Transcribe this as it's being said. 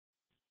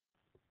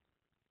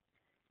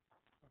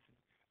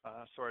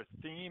So our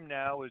theme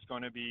now is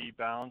going to be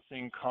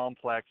balancing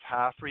complex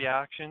half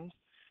reactions.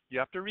 You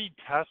have to read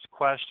test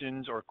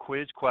questions or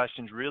quiz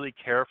questions really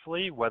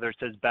carefully, whether it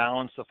says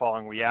balance the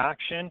following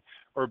reaction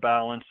or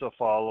balance the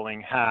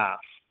following half.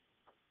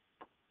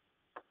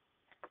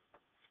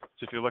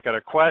 So if you look at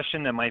a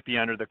question that might be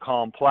under the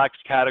complex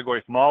category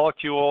of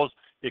molecules,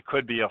 it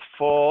could be a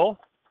full,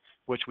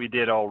 which we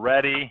did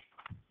already,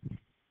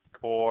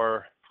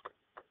 or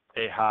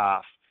a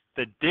half.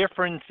 The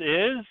difference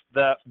is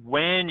that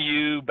when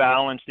you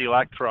balance the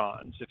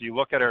electrons, if you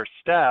look at our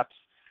steps,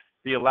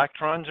 the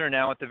electrons are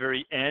now at the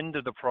very end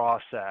of the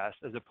process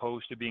as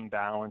opposed to being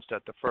balanced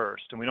at the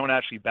first. And we don't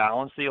actually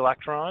balance the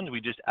electrons,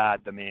 we just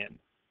add them in.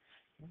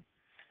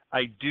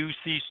 I do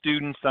see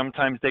students,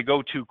 sometimes they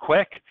go too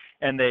quick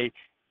and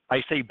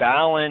I say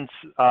balance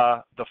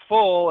the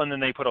full and then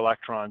they put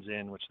electrons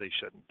in, which they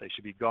shouldn't. They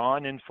should be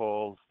gone in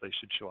fulls, they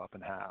should show up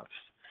in halves.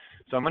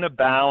 So I'm going to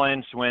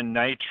balance when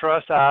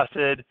nitrous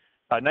acid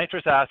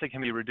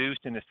can be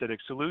reduced in acidic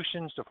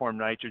solutions to form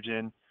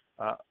nitrogen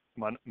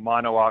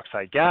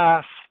monoxide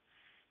gas,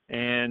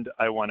 and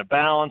I want to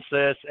balance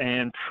this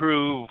and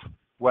prove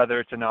whether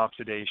it's an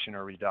oxidation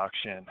or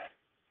reduction.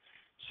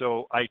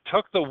 So I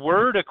took the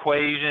word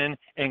equation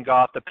and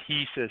got the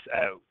pieces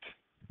out.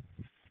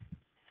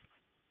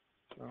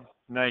 So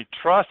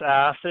nitrous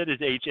acid is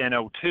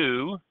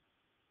HNO2.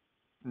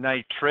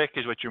 Nitric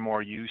is what you're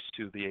more used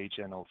to, the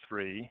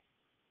HNO3.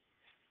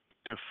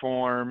 To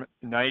form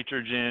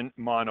nitrogen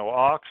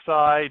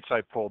monoxide, so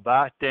I pulled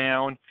that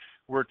down.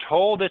 We're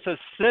told it's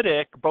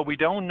acidic, but we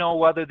don't know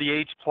whether the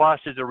H plus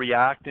is a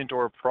reactant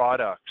or a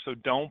product, so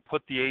don't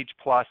put the H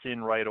plus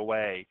in right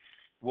away.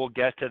 We'll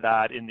get to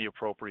that in the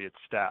appropriate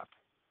step.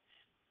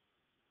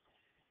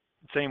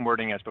 Same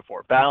wording as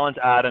before. Balance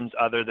atoms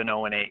other than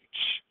O and H.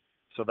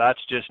 So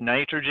that's just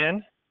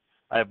nitrogen.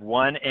 I have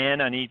one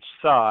N on each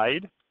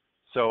side,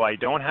 so I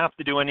don't have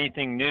to do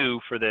anything new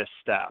for this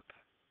step.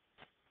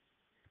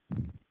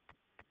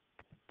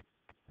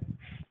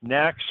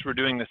 Next, we're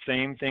doing the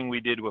same thing we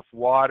did with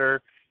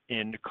water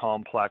in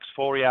complex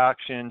full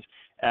reactions.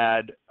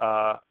 Add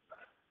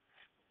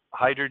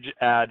hydrogen,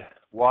 add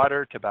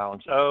water to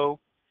balance O.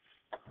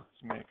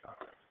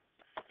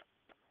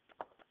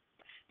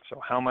 So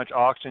how much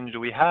oxygen do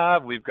we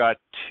have? We've got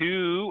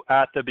 2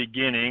 at the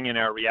beginning in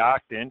our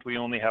reactant. We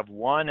only have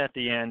 1 at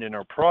the end in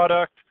our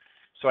product.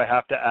 So I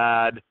have to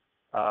add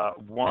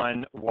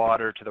 1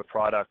 water to the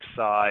product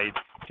side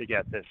to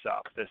get this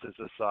up. This is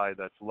the side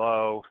that's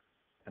low,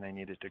 and I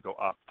need it to go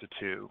up to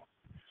 2.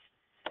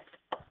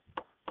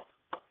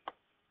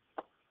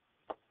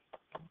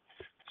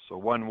 So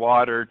 1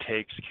 water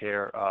takes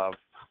care of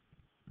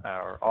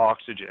our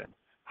oxygen.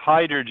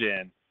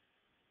 Hydrogen.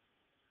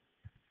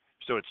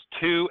 So it's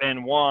 2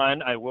 and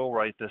 1. I will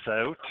write this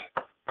out.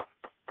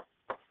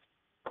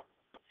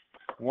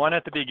 1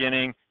 at the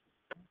beginning.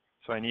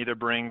 So I need to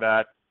bring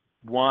that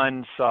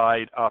 1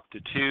 side up to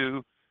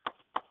 2.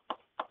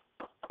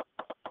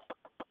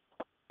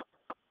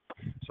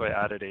 So I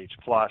added H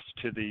plus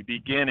to the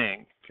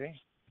beginning. Okay.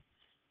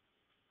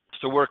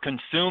 So we're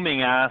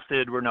consuming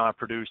acid, we're not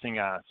producing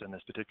acid in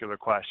this particular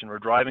question. We're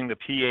driving the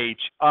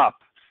pH up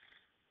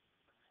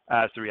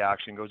as the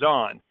reaction goes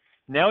on.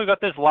 Now we've got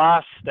this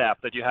last step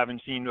that you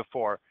haven't seen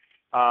before.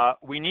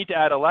 We need to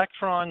add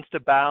electrons to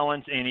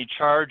balance any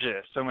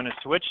charges. So I'm going to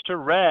switch to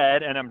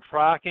red, and I'm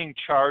tracking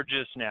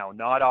charges now,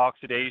 not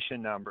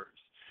oxidation numbers.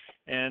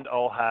 And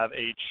I'll have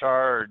a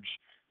charge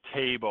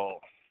table.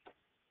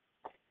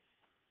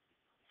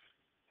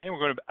 And we're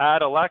going to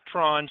add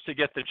electrons to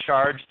get the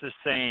charge the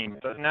same.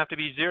 It doesn't have to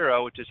be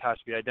 0, it just has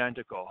to be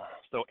identical.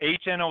 So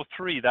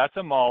HNO3, that's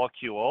a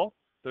molecule.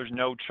 There's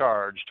no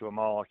charge to a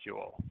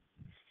molecule.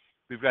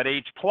 We've got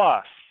H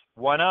plus,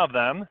 1 of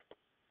them.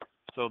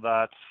 So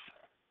that's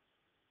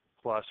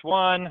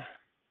 +1.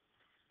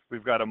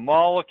 We've got a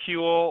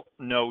molecule,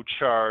 no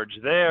charge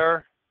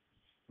there.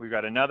 We've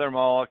got another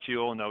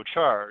molecule, no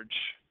charge.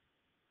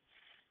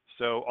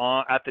 So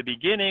at the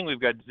beginning,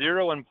 we've got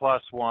 0 and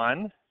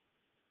 +1.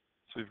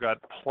 So we've got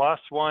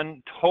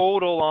 +1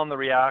 total on the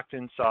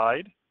reactant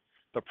side.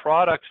 The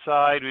product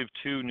side, we have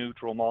 2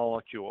 neutral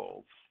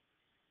molecules.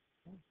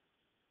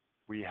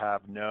 We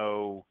have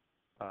no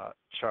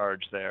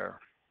charge there.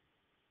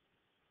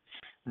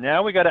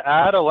 Now we got to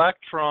add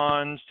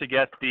electrons to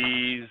get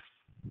these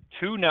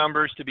 2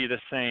 numbers to be the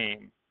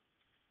same.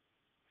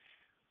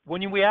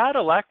 When we add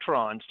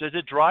electrons, does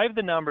it drive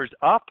the numbers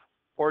up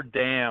or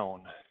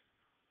down?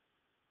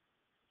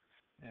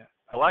 Yeah.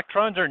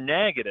 Electrons are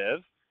negative,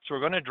 so we're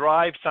going to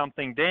drive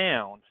something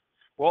down.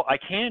 Well, I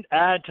can't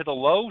add to the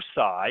low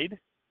side.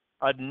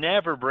 I'd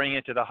never bring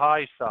it to the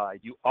high side.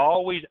 You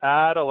always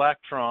add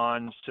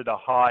electrons to the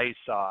high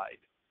side.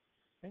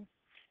 Okay?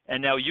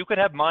 And now you could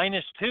have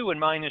 -2 and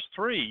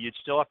 -3. You'd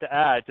still have to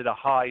add to the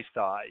high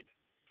side,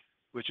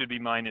 which would be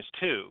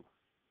 -2.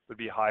 Would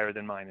be higher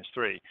than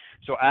 -3.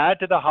 So add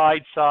to the high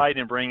side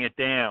and bring it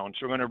down. So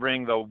we're going to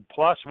bring the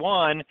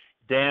 +1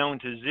 down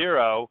to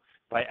 0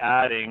 by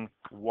adding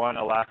 1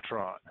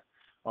 electron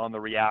on the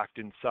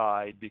reactant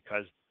side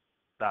because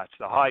that's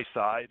the high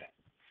side.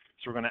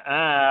 So we're going to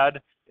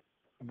add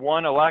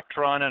 1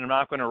 electron, and I'm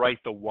not going to write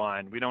the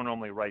 1. We don't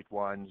normally write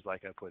 1s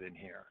like I put in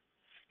here.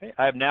 Okay.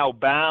 I've now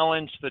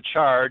balanced the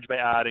charge by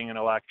adding an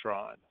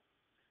electron.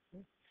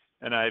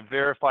 And I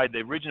verified the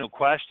original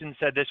question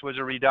said this was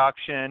a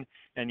reduction,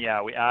 and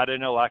yeah, we added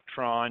an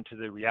electron to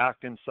the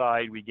reactant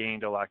side, we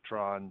gained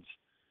electrons.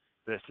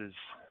 This is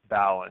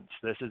balanced.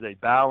 This is a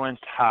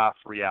balanced half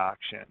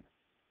reaction.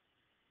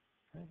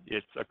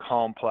 It's a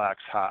complex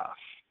half.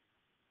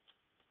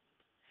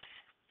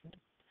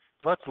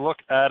 Let's look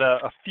at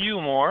a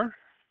few more.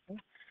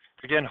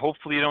 Again,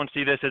 hopefully you don't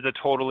see this as a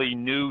totally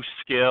new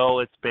skill.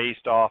 It's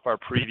based off our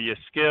previous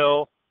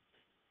skill.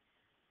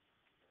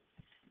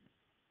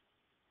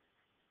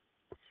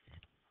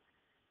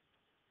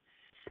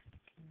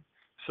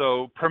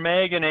 So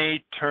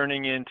permanganate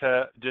turning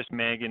into just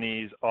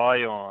manganese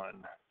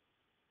ion.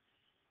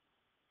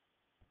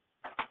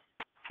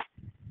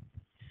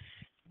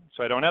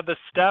 So I don't have the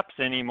steps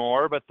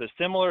anymore, but the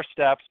similar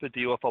steps that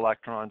deal with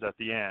electrons at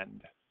the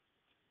end.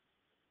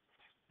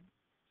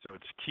 So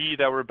it's key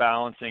that we're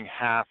balancing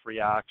half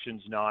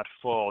reactions, not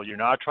full. You're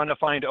not trying to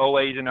find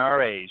OAs and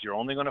RAs. You're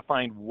only going to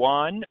find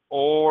one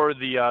or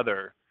the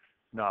other,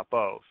 not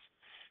both.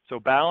 So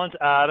balance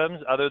atoms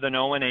other than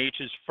O and H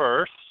is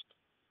first.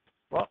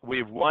 Well, we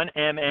have one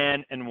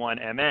Mn and one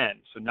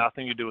Mn, so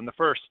nothing to do in the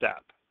first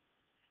step.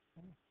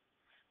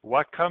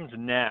 What comes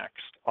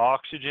next,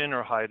 oxygen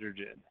or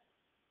hydrogen?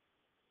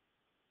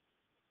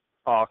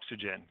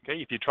 Oxygen. Okay,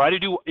 if you try to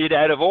do it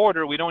out of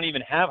order, we don't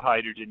even have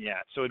hydrogen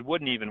yet, so it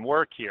wouldn't even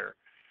work here.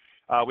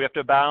 We have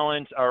to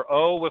balance our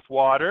O with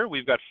water.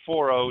 We've got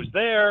 4 O's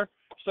there,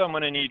 so I'm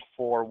going to need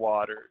 4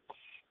 waters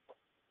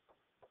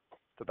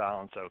to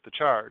balance out the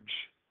charge,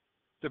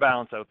 to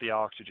balance out the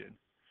oxygen.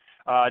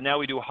 Now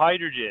we do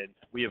hydrogen.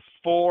 We have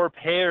 4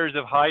 pairs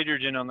of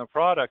hydrogen on the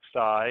product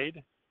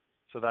side,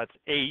 so that's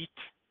 8.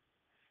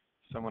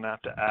 So I'm going to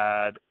have to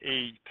add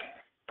 8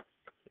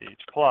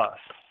 H plus.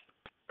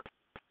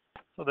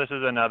 So this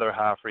is another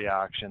half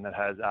reaction that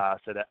has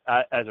acid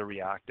as a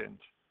reactant.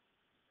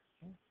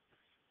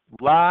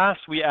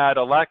 Last, we add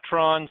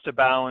electrons to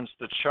balance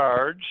the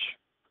charge.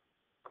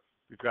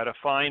 We've got to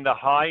find the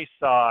high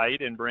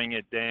side and bring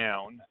it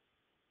down.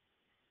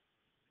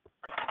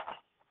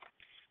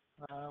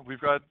 We've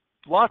got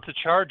lots of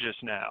charges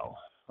now.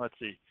 Let's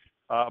see.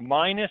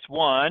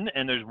 -1,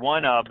 and there's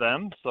 1 of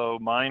them, so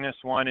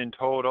 -1 in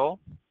total.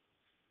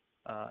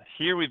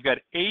 Here we've got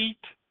 8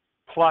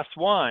 plus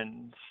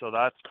 1, so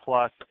that's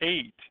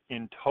 +8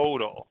 in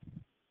total.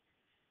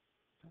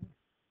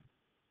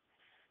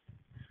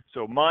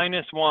 So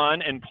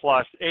 -1 and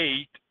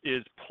 +8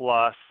 is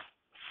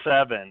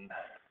 +7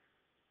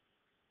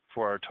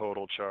 for our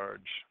total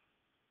charge.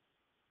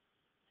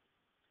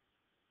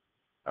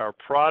 Our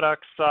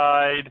product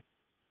side,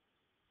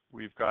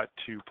 we've got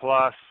 2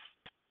 plus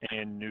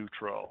and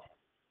neutral.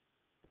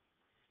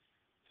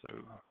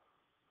 So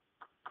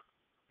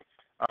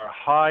our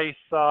high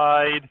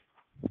side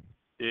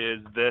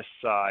is this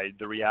side,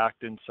 the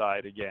reactant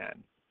side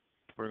again.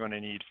 We're going to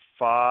need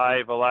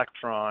 5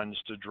 electrons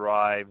to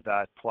drive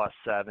that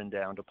 +7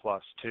 down to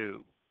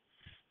 +2.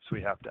 So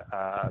we have to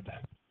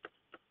add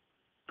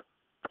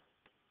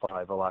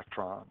 5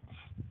 electrons.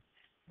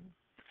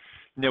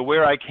 Now,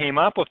 where I came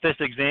up with this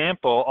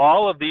example,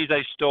 all of these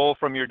I stole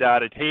from your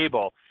data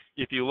table.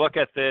 If you look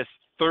at this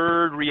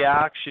third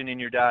reaction in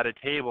your data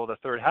table, the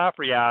third half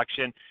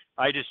reaction,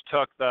 I just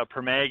took the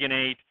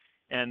permanganate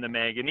and the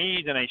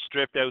manganese and I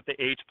stripped out the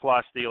H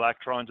plus, the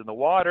electrons in the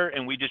water,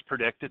 and we just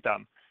predicted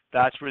them.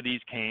 That's where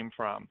these came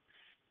from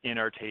in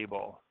our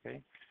table.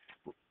 Okay?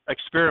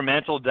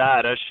 Experimental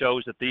data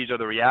shows that these are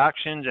the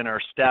reactions and our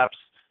steps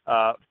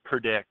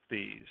predict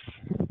these.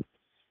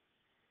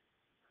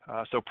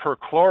 So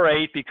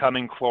perchlorate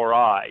becoming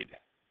chloride.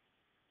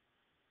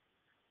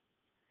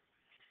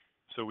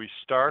 So we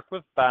start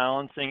with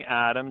balancing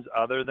atoms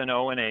other than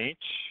O and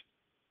H.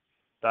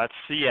 That's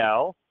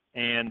Cl,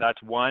 and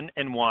that's 1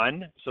 and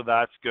 1, so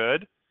that's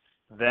good.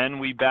 Then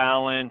we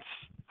balance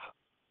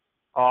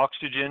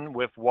oxygen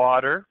with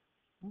water,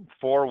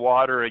 4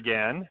 water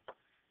again.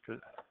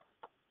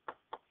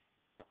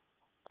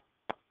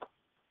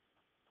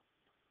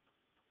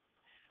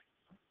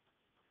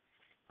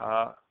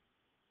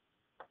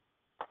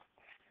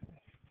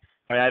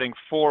 By adding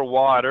 4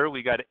 water,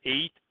 we got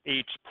 8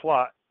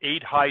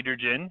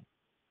 hydrogen.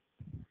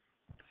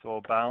 So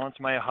I'll balance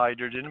my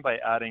hydrogen by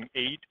adding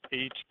 8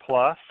 H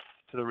plus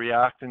to the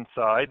reactant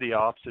side, the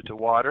opposite to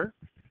water.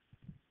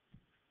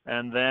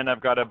 And then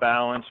I've got to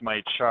balance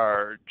my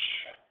charge.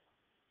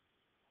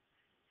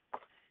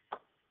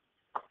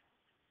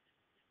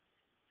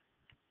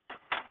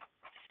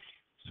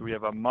 So we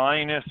have a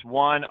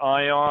 -1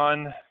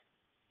 ion,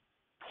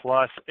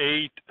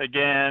 +8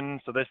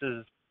 again. So this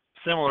is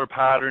similar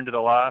pattern to the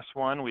last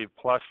one. We have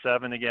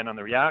 +7 again on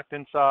the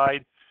reactant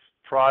side,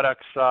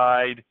 product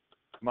side,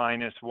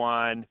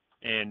 -1,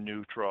 and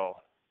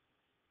neutral.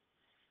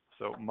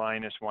 So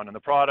 -1 on the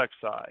product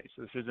side.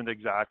 So this isn't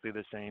exactly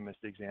the same as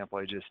the example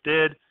I just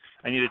did.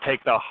 I need to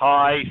take the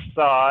high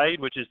side,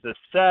 which is the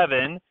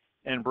 7,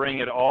 and bring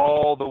it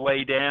all the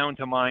way down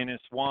to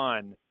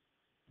 -1.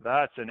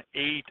 That's an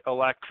 8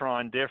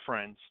 electron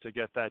difference to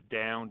get that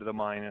down to the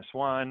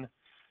 -1.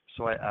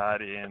 So I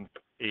add in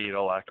 8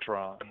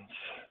 electrons.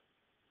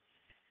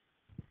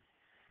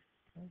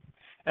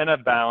 And I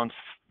balance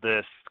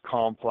this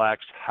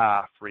complex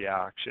half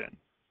reaction.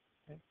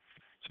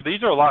 So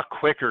these are a lot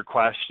quicker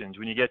questions.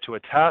 When you get to a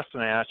test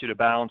and I ask you to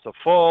balance a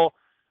full,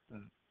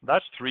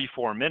 that's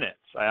 3-4 minutes.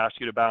 I ask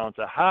you to balance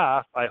a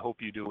half, I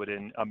hope you do it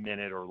in a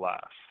minute or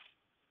less.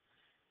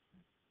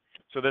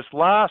 So this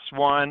last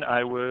one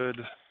I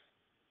would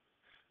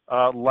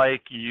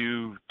like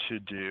you to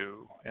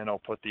do, and I'll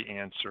put the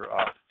answer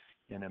up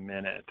in a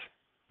minute.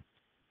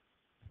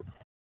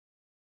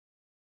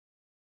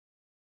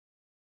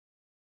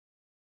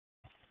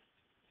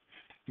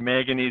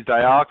 Manganese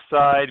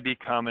dioxide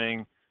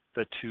becoming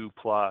the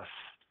 2+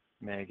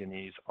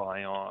 manganese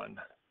ion.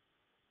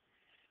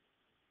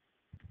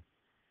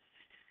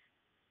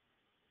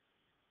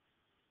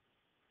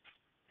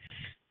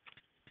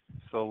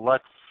 So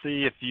let's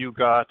see if you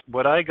got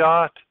what I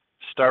got.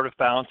 Start with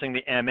balancing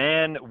the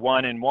Mn,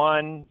 1 and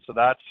 1, so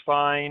that's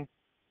fine.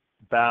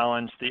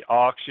 Balance the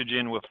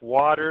oxygen with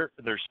water.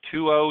 There's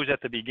 2 O's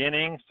at the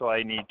beginning, so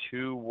I need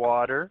 2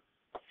 water.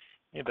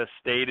 The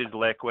state is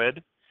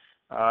liquid.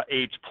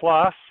 H+,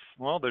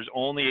 well, there's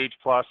only H+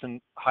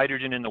 and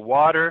hydrogen in the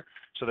water,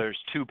 so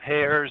there's 2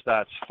 pairs,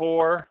 that's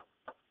 4.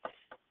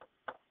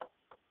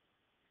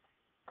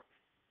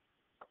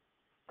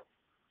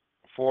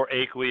 Four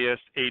aqueous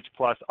H+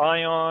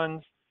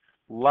 ions.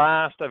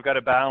 Last, I've got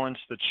to balance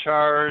the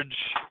charge.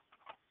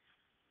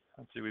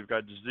 Let's see, we've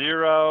got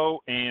 0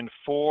 and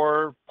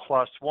 4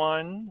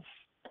 +1s.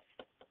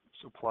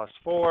 So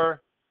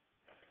 +4,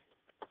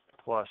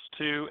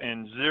 +2,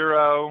 and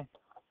 0.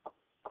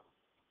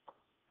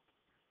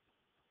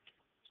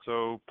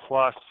 So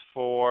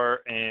 +4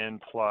 and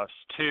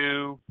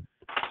 +2.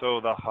 So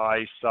the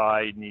high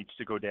side needs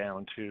to go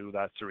down to,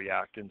 that's the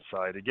reactant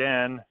side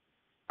again,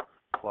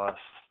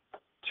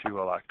 +2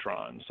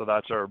 electrons. So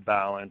that's our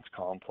balanced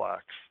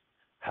complex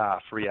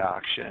half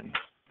reaction.